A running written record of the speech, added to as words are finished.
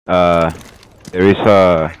There is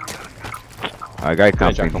a guy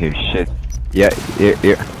camping here. Shit. Yeah.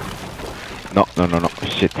 No.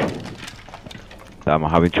 Shit. I'm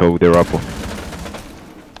having trouble with the rappel.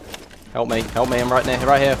 Help me, I'm right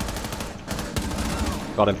here.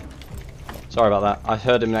 Got him. Sorry about that. I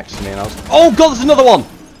heard him next to me and I was... Oh god, there's another one!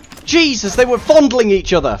 Jesus, they were fondling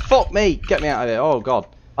each other! Fuck me! Get me out of here, oh god.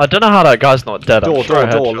 I don't know how that guy's not dead. Door,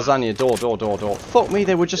 lasagna, door. Fuck me,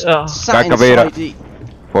 they were just sat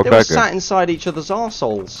inside sat inside each other's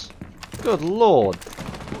arseholes. Good lord.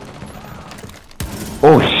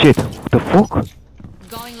 Oh shit, what the fuck?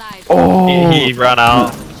 Going live. Oh! He ran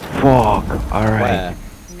out. Fuck, alright. Where?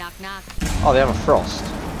 Knock knock. Oh, they have a frost.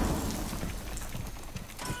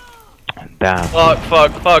 Damn.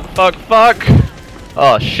 Fuck.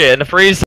 Oh shit, in the freeze.